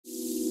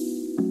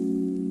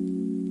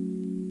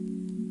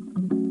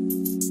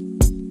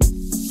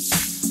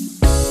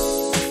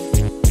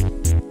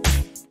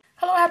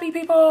happy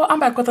people,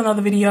 I'm back with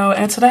another video,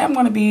 and today I'm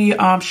going to be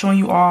showing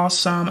you all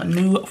some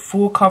new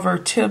full cover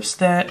tips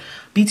that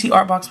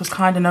BTArtBox was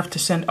kind enough to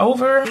send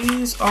over.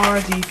 These are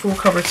the full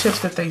cover tips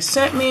that they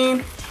sent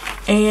me,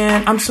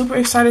 and I'm super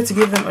excited to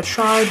give them a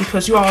try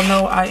because you all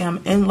know I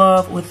am in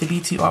love with the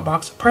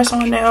BTArtBox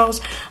press-on nails.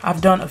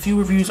 I've done a few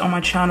reviews on my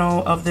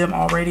channel of them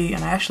already,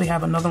 and I actually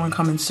have another one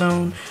coming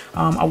soon.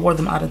 I wore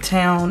them out of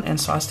town, and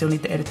so I still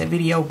need to edit that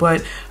video,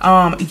 but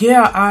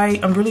yeah, I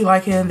am really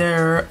liking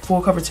their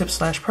full cover tips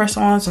slash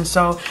press-ons, and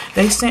so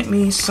they sent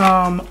me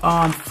some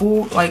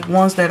full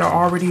ones that are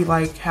already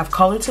have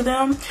color to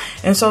them.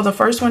 And so the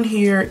first one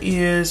here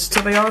is,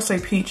 so they all say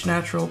peach,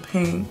 natural,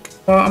 pink.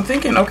 Well, I'm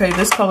thinking, okay,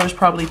 this color is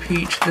probably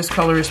peach, this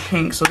color is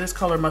pink, so this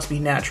color must be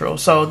natural.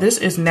 So this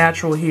is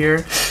natural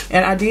here,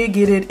 and I did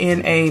get it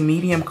in a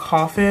medium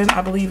coffin,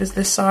 I believe is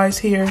this size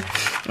here.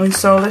 And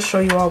so let's show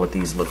you all what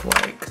these look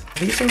like.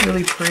 These are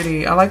really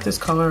pretty. I like this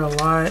color a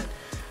lot.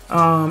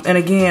 And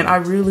again, I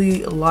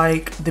really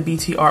like the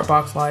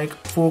BTArtBox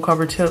full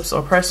cover tips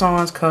or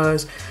press-ons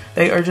because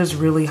they are just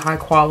really high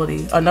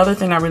quality. Another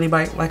thing I really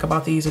like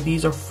about these is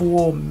these are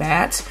full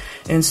matte,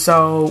 and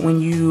so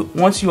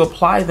once you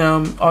apply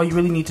them, all you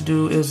really need to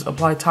do is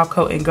apply top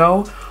coat and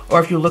go. Or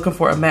if you're looking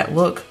for a matte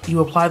look, you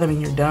apply them and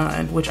you're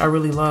done, which I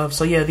really love.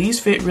 So yeah, these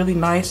fit really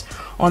nice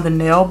on the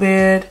nail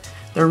bed.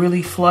 They're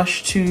really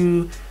flush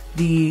to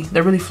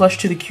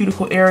the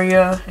cuticle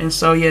area, and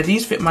so yeah,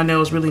 these fit my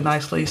nails really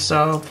nicely.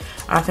 So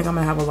I think I'm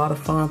gonna have a lot of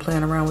fun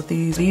playing around with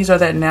these. These are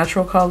that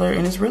natural color,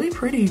 and it's really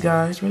pretty, you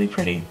guys, really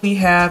pretty. We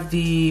have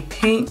the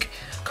pink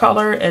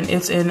color, and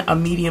it's in a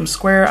medium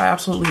square. I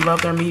absolutely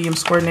love their medium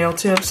square nail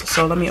tips.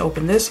 So let me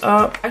open this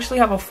up. I actually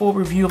have a full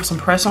review of some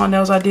press-on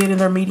nails I did in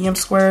their medium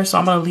square, so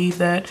I'm gonna leave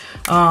that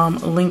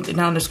linked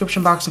down in the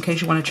description box in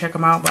case you want to check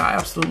them out. But I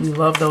absolutely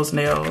love those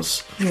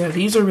nails. Yeah,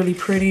 these are really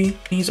pretty.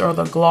 These are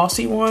the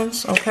glossy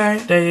ones, okay?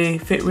 They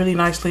fit really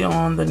nicely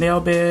on the nail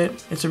bed.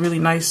 It's a really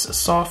nice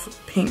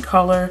soft pink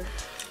color.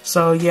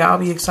 So yeah, I'll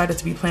be excited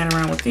to be playing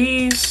around with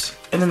these.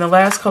 And then the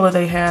last color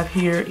they have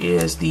here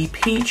is the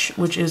peach,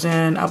 which is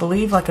in, I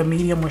believe, like a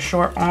medium or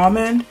short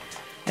almond.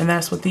 And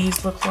that's what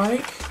these look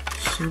like.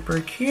 Super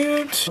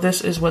cute.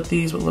 This is what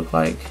these would look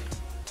like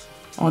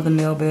on the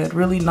nail bed.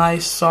 Really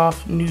nice,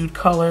 soft, nude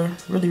color.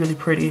 Really, really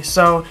pretty.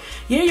 So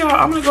yeah, y'all,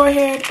 I'm gonna go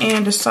ahead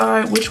and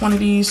decide which one of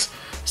these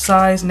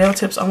size nail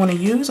tips I want to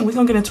use, and we're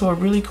gonna get into a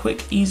really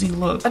quick, easy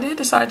look. I did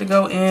decide to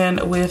go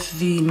in with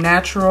the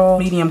natural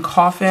medium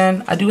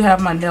coffin. I do have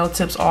my nail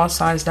tips all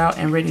sized out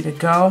and ready to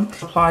go.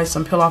 Apply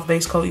some peel off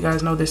base coat. You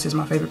guys know this is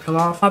my favorite peel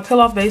off. My peel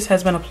off base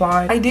has been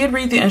applied. I did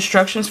read the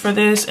instructions for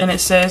this, and it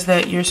says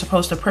that you're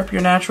supposed to prep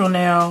your natural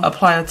nail,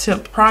 apply a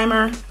tip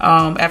primer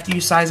after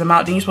you size them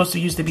out. Then you're supposed to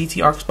use the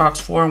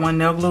BTArtBox 4-in-1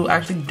 nail glue. I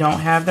actually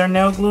don't have their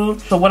nail glue,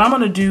 so what I'm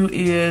gonna do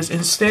is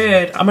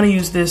instead I'm gonna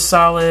use this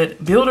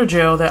solid builder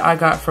gel that I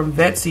got from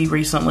Betsy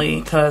recently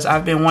because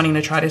I've been wanting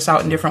to try this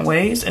out in different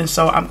ways, and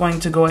so I'm going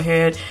to go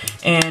ahead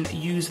and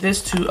use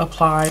this to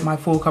apply my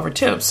full cover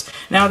tips.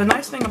 Now the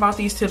nice thing about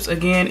these tips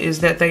again is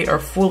that they are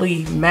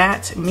fully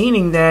matte,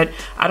 meaning that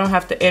I don't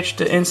have to etch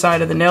the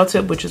inside of the nail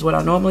tip, which is what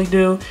I normally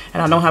do,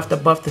 and I don't have to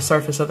buff the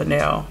surface of the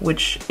nail,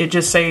 which it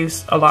just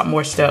saves a lot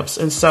more steps.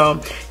 And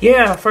so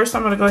yeah, first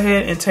I'm going to go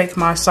ahead and take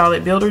my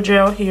solid builder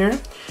gel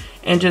here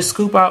and just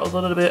scoop out a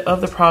little bit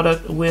of the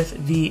product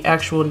with the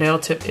actual nail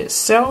tip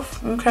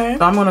itself, okay?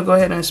 So I'm gonna go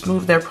ahead and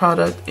smooth that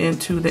product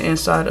into the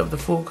inside of the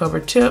full cover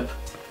tip,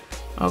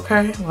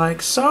 okay,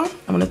 like so.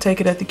 I'm gonna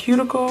take it at the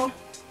cuticle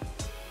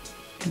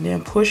and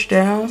then push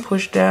down,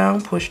 push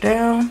down, push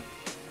down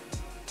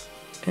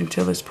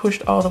until it's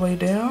pushed all the way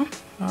down,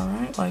 all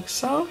right, like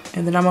so.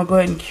 And then I'm gonna go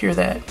ahead and cure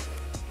that.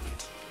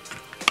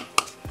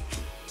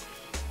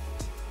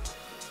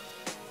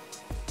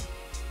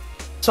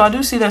 So I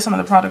do see that some of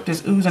the product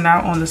is oozing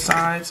out on the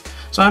sides.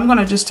 So I'm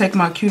gonna just take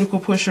my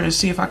cuticle pusher and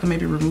see if I can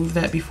maybe remove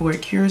that before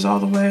it cures all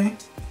the way.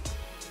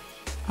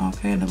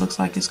 Okay, and it looks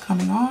like it's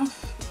coming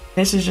off.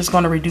 This is just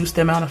gonna reduce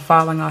the amount of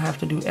filing I'll have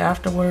to do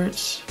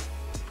afterwards.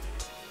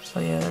 So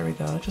yeah, there we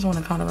go. I just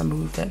wanna kind of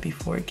remove that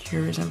before it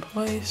cures in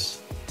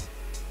place,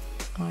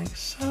 like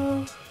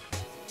so.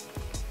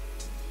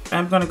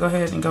 I'm gonna go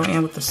ahead and go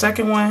in with the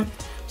second one.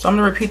 So I'm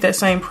gonna repeat that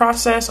same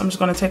process. I'm just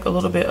gonna take a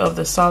little bit of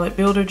the solid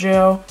builder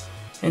gel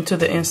into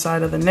the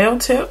inside of the nail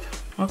tip,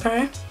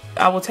 okay?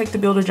 I will take the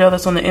builder gel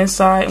that's on the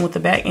inside, and with the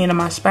back end of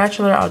my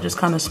spatula, I'll just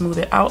kind of smooth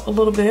it out a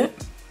little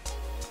bit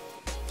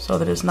so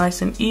that it's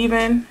nice and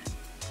even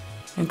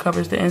and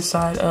covers the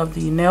inside of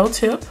the nail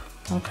tip,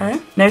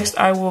 okay? Next,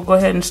 I will go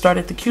ahead and start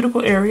at the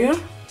cuticle area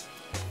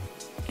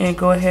and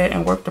go ahead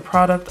and work the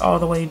product all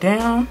the way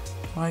down,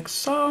 like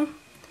so.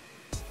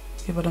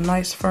 Give it a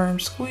nice firm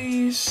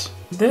squeeze.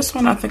 This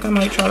one, I think I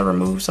might try to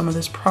remove some of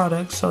this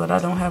product so that I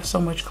don't have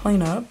so much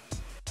cleanup.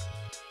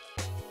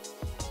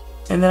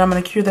 And then I'm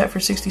gonna cure that for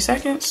 60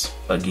 seconds.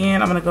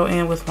 Again, I'm gonna go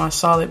in with my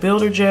solid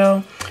builder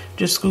gel,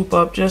 just scoop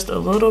up just a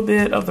little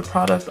bit of the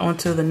product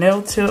onto the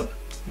nail tip,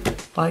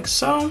 like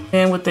so.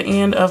 And with the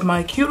end of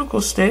my cuticle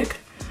stick,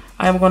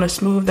 I'm gonna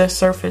smooth that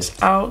surface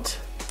out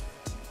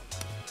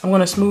I'm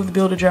going to smooth the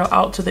builder gel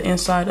out to the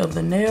inside of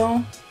the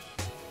nail.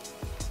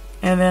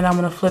 And then I'm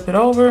going to flip it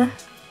over,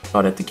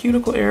 start at the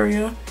cuticle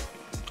area,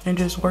 and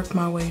just work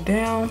my way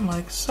down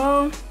like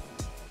so.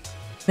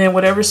 Then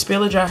whatever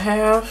spillage I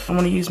have, I'm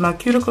going to use my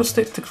cuticle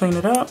stick to clean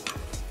it up.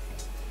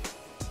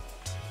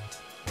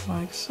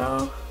 Like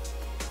so.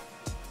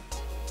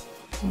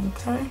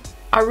 Okay.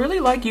 I really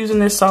like using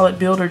this solid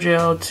builder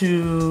gel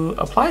to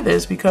apply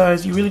this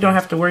because you really don't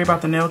have to worry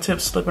about the nail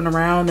tips slipping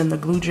around and the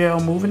glue gel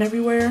moving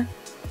everywhere.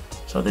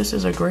 So this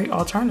is a great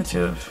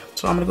alternative.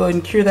 So I'm gonna go ahead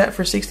and cure that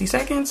for 60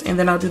 seconds and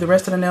then I'll do the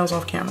rest of the nails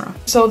off camera.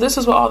 So this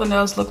is what all the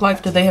nails look like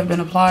after they have been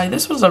applied.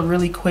 This was a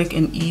really quick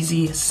and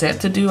easy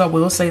set to do, I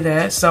will say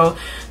that. So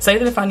say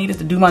that if I needed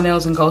to do my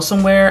nails and go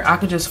somewhere, I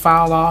could just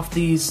file off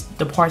the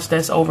parts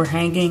that's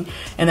overhanging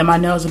and then my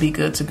nails would be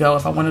good to go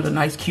if I wanted a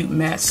nice cute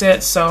matte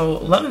set. So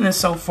loving this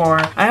so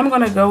far. I am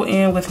gonna go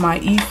in with my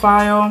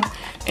e-file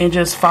and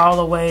just file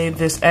away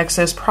this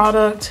excess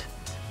product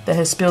that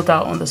has spilled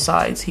out on the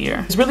sides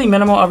here. It's really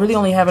minimal. I really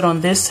only have it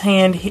on this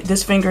hand,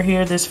 this finger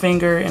here, this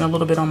finger, and a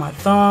little bit on my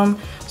thumb.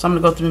 So I'm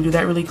gonna go through and do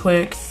that really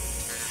quick.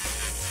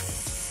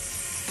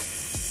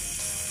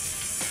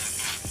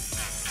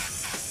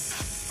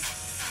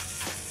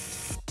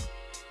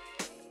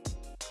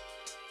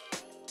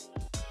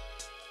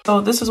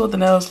 So this is what the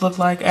nails look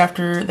like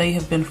after they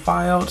have been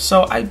filed.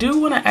 So I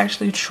do want to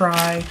actually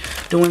try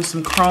doing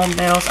some chrome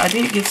nails. I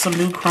did get some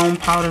new chrome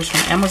powders from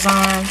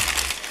Amazon.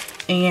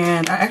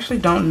 And I actually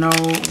don't know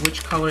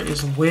which color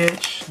is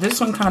which. This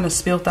one kind of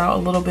spilled out a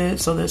little bit,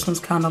 so this one's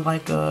kind of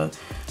like a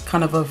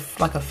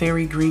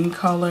fairy green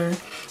color. And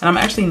I'm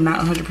actually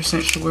not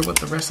 100% sure what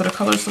the rest of the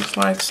colors looks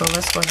like, so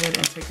let's go ahead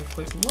and take a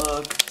quick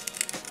look.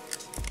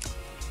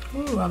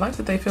 Ooh, I like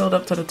that they filled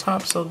up to the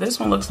top. So this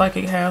one looks like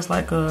it has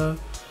like a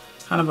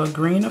kind of a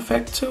green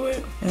effect to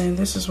it. And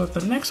this is what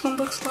the next one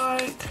looks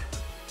like.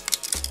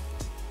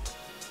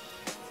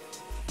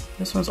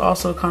 This one's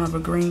also kind of a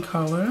green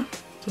color.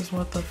 This is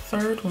what the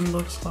third one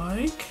looks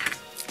like.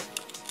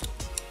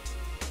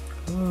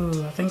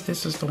 Ooh, I think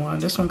this is the one.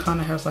 This one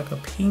kind of has like a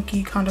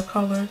pinky kind of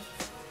color.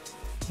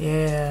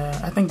 Yeah,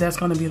 I think that's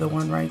gonna be the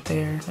one right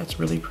there. That's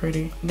really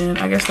pretty. Then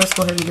I guess let's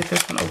go ahead and get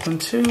this one open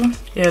too.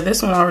 Yeah,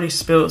 this one already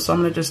spilled, so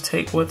I'm gonna just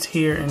take what's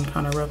here and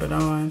kind of rub it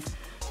on.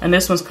 And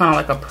this one's kind of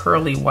like a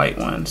pearly white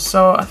one.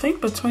 So I think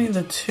between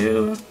the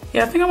two,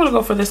 yeah, I think I'm gonna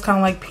go for this kind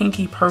of like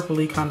pinky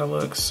purpley kind of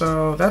look.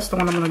 So that's the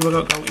one I'm gonna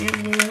go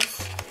in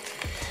with.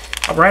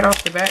 Right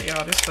off the bat,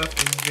 y'all, this stuff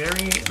is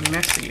very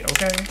messy,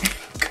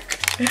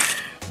 okay?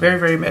 Very,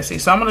 very messy.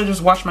 So I'm gonna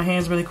just wash my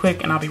hands really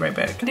quick and I'll be right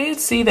back. I did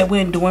see that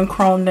when doing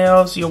chrome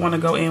nails, you'll wanna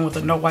go in with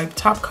a no wipe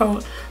top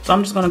coat. So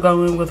I'm just gonna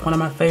go in with one of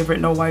my favorite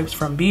no wipes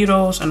from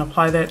Beetles and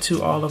apply that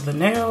to all of the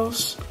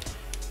nails.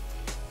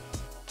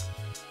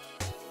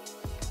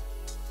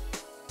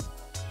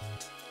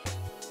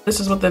 This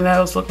is what the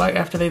nails look like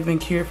after they've been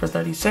cured for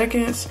 30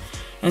 seconds.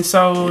 And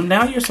so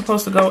now you're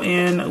supposed to go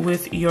in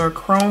with your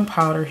chrome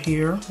powder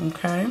here,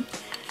 okay?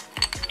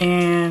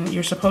 And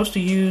you're supposed to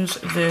use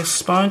this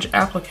sponge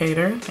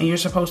applicator and you're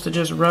supposed to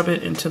just rub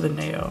it into the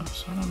nail.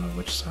 So I don't know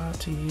which side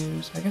to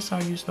use. I guess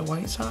I'll use the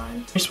white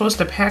side. You're supposed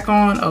to pack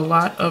on a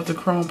lot of the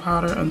chrome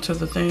powder onto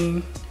the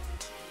thing.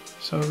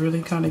 So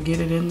really kind of get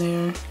it in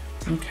there,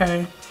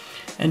 okay?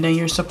 And then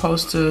you're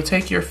supposed to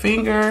take your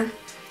finger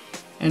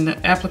and the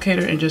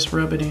applicator and just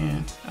rub it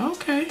in.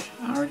 Okay,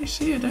 I already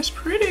see it. That's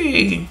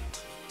pretty.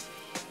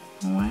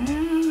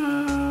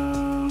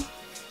 Wow.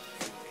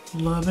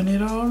 Loving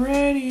it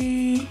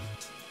already.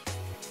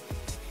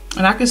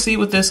 And I can see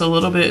with this a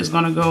little bit is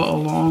gonna go a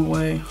long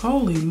way.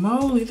 Holy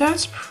moly,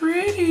 that's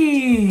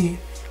pretty.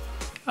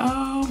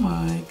 Oh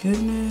my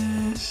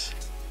goodness.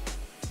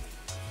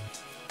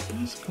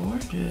 That's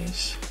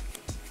gorgeous.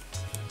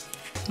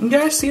 You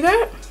guys see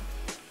that?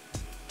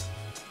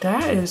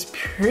 That is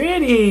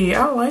pretty.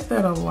 I like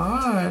that a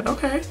lot.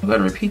 Okay, I'm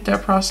gonna repeat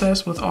that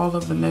process with all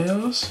of the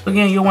nails.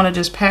 Again, you'll wanna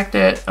just pack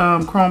that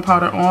chrome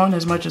powder on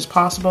as much as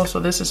possible. So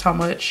this is how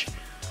much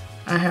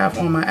I have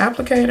on my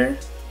applicator,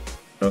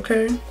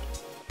 okay?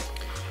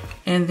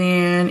 And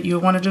then you'll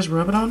wanna just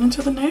rub it on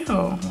into the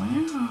nail.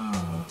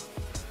 Wow.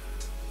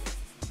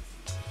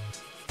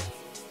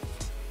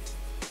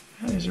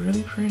 That is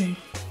really pretty.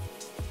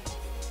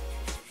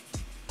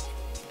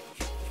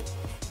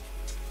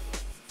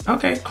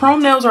 Okay,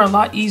 chrome nails are a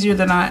lot easier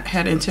than I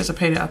had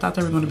anticipated. I thought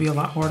they were going to be a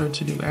lot harder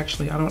to do,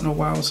 actually. I don't know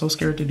why I was so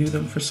scared to do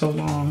them for so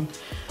long.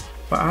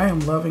 But I am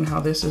loving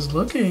how this is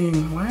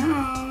looking.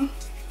 Wow.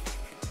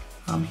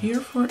 I'm here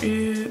for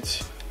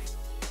it.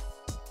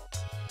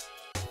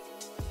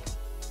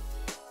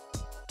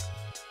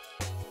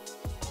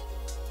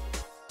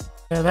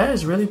 Yeah, that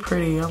is really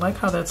pretty. I like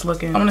how that's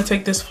looking. I'm going to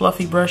take this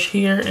fluffy brush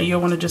here and you'll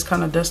want to just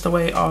kind of dust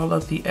away all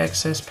of the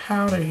excess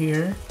powder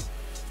here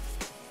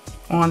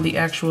on the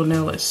actual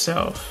nail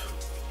itself,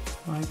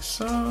 like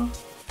so.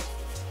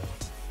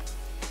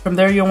 From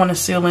there, you'll want to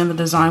seal in the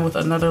design with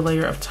another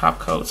layer of top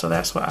coat. So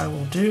that's what I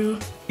will do.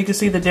 You can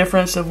see the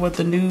difference of what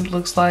the nude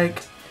looks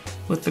like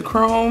with the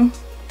chrome.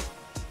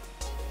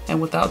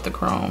 and without the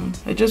chrome.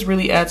 It just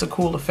really adds a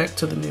cool effect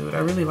to the nude. I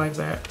really like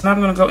that. Now I'm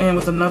gonna go in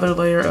with another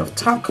layer of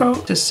top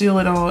coat to seal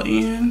it all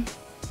in.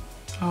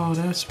 Oh,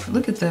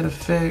 look at that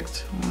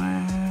effect.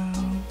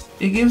 Wow.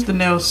 It gives the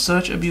nails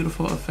such a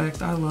beautiful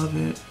effect. I love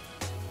it.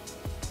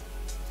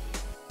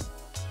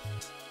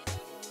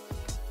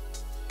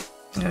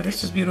 Yeah,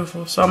 this is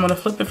beautiful. So I'm gonna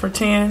flip it for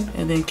 10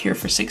 and then cure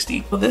for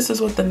 60. So this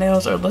is what the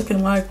nails are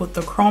looking like with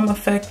the chrome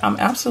effect. I'm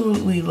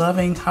absolutely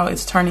loving how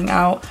it's turning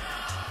out.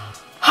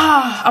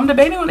 I'm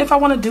debating on if I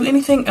want to do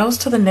anything else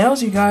to the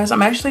nails, you guys.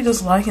 I'm actually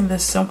just liking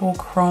this simple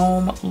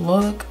chrome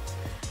look.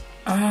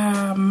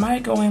 I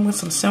might go in with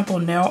some simple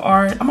nail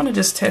art. I'm gonna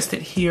just test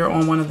it here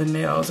on one of the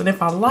nails, and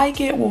if I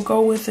like it, we'll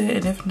go with it,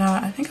 and if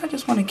not, I think I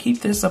just want to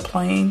keep this a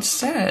plain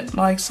set.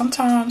 Like,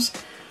 sometimes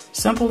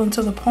simple and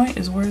to the point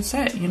is where it's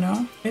at, you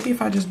know? Maybe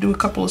if I just do a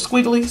couple of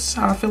squigglies,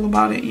 how I feel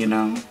about it, you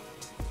know?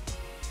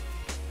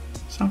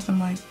 Something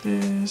like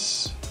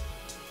this.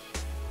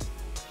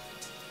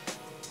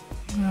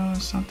 You know,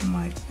 something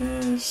like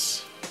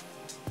this.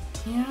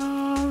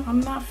 Yeah,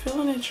 I'm not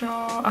feeling it,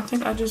 y'all. I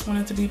think I just want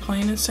it to be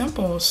plain and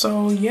simple.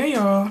 So yeah,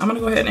 y'all, I'm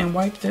gonna go ahead and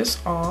wipe this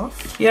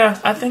off.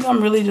 Yeah, I think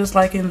I'm really just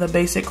liking the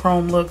basic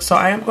chrome look. So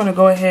I am gonna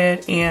go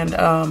ahead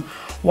and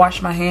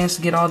wash my hands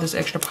to get all this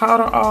extra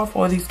powder off,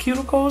 or these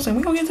cuticles, and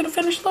we're gonna get to the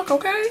finished look,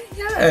 okay?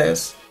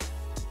 Yes.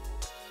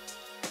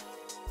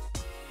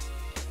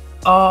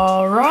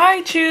 All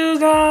right, you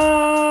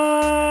guys.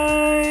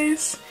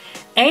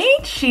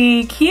 Ain't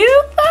she cute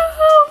though?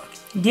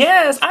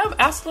 Yes, I'm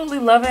absolutely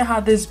loving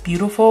how this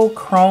beautiful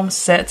chrome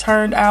set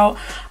turned out.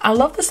 I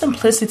love the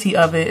simplicity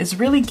of it. It's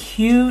really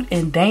cute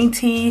and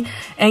dainty.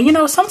 And you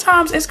know,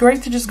 sometimes it's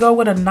great to just go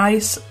with a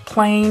nice,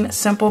 plain,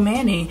 simple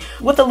mani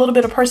with a little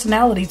bit of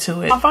personality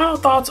to it. My final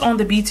thoughts on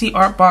the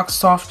BTArtBox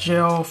Soft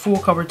Gel Full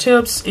Cover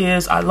Tips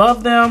is I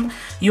love them.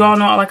 You all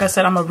know, like I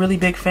said, I'm a really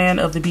big fan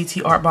of the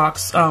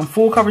BTArtBox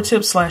Full Cover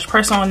Tips /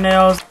 press-on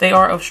nails. They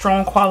are of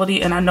strong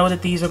quality, and I know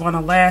that these are going to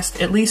last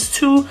at least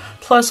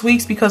 2+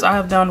 weeks because I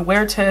have done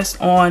wear tests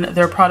on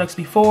their products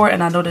before,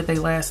 and I know that they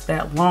last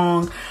that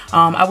long.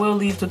 I will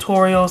leave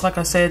tutorials, like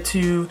I said,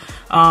 to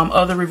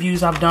other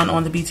reviews I've done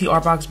on the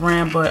BTArtBox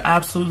brand, but I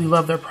absolutely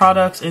love their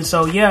products. And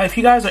so yeah, if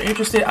you guys are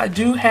interested, I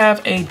do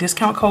have a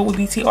discount code with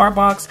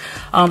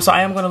BTArtBox, so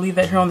I am going to leave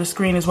that here on the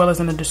screen as well as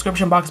in the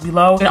description box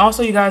below. And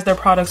also, you guys, their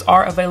products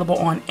are available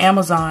on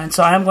Amazon,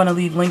 so I am going to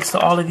leave links to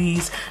all of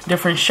these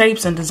different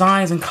shapes and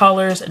designs and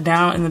colors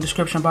down in the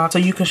description box, so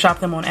you can shop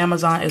them on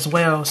Amazon as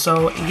well.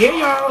 So yeah,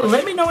 y'all,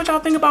 let me know what y'all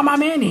think about my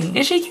mani.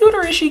 Is she cute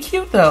or is she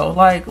cute though?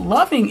 Like,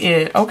 loving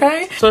it,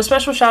 okay? So a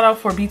special shout out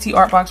for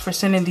BTArtBox for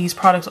sending these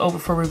products over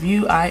for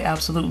review. I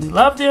absolutely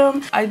love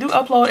them. I do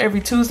upload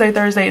every Tuesday,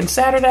 Thursday, and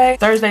Saturday.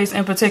 Thursdays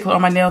in particular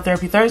on my Nail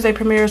Therapy Thursday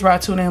premieres, where I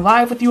tune in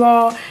live with you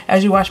all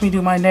as you watch me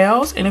do my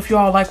nails. And if you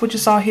all like what you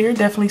saw here,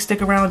 definitely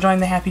stick around and join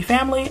the happy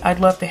family. I'd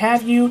love to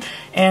have you.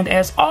 And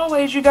as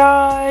always, you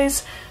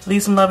guys,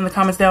 leave some love in the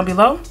comments down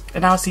below,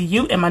 and I'll see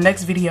you in my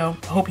next video.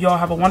 I hope you all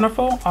have a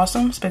wonderful,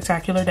 awesome,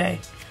 spectacular day.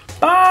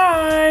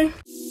 Bye!